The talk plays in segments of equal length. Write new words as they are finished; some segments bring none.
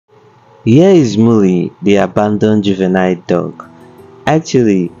Here is Mully, the abandoned juvenile dog.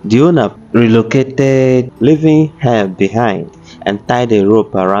 Actually, the owner relocated, leaving her behind, and tied a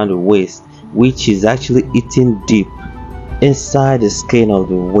rope around the waist, which is actually eating deep inside the skin of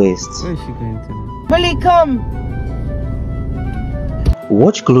the waist. Where is she going to now? Molly, come!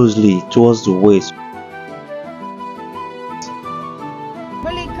 Watch closely towards the waist,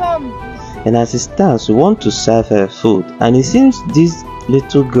 Molly, come! and as it stands, we want to serve her food, and it seems this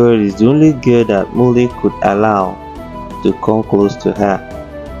little girl is the only girl that Mully could allow to come close to her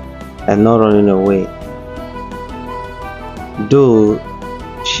and not running away. Though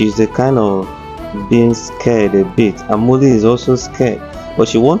she's the kind of being scared a bit, and Mully is also scared, but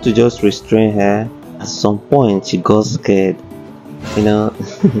she wants to just restrain her. At some point she got scared, you know.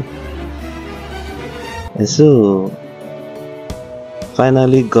 And so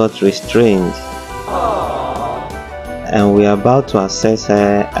finally got restrained, and we are about to assess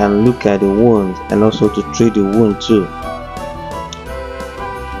her and look at the wound and also to treat the wound too.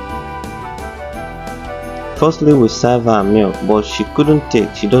 Firstly, we serve her milk, but she couldn't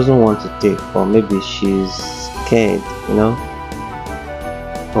take, she doesn't want to take, or maybe she's scared, you know.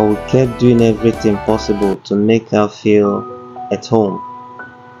 But we kept doing everything possible to make her feel at home,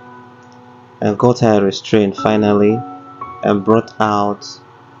 and got her restrained finally, and brought out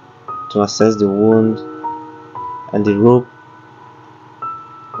to assess the wound, and the rope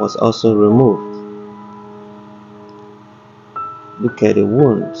was also removed. Look at the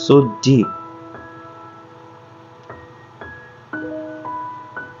wound, so deep.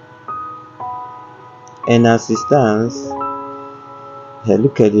 And as it stands,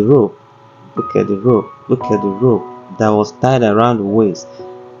 look at the rope, look at the rope, look at the rope that was tied around the waist.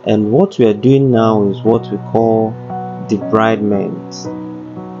 And what we are doing now is what we call debridement.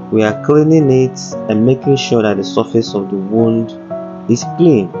 We are cleaning it and making sure that the surface of the wound is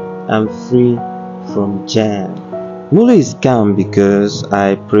clean and free from germ. Mully is calm because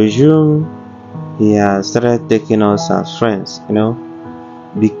I presume he has started taking us as friends, you know,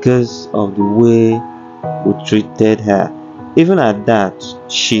 because of the way we treated her. Even at that,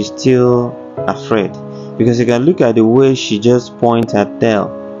 she's still afraid, because you can look at the way she just points her tail.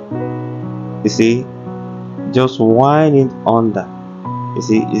 You see, just whining under. You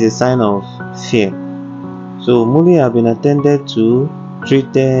see, it's a sign of fear. So Mully have been attended to,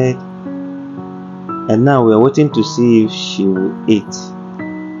 treated, and now we are waiting to see if she will eat.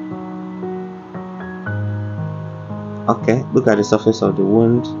 Okay, look at the surface of the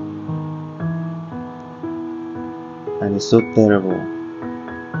wound, and it's so terrible.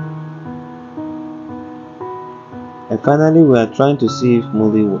 And finally, we are trying to see if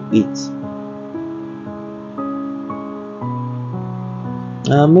Mully will eat.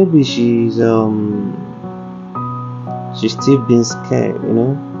 Maybe she's still being scared, you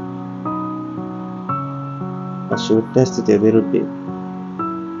know. I should test it a little bit.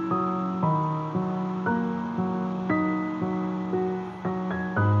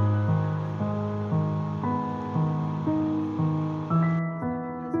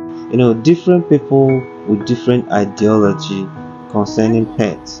 You know, different people with different ideology concerning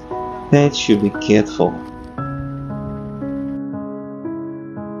pets. Pets should be cared for.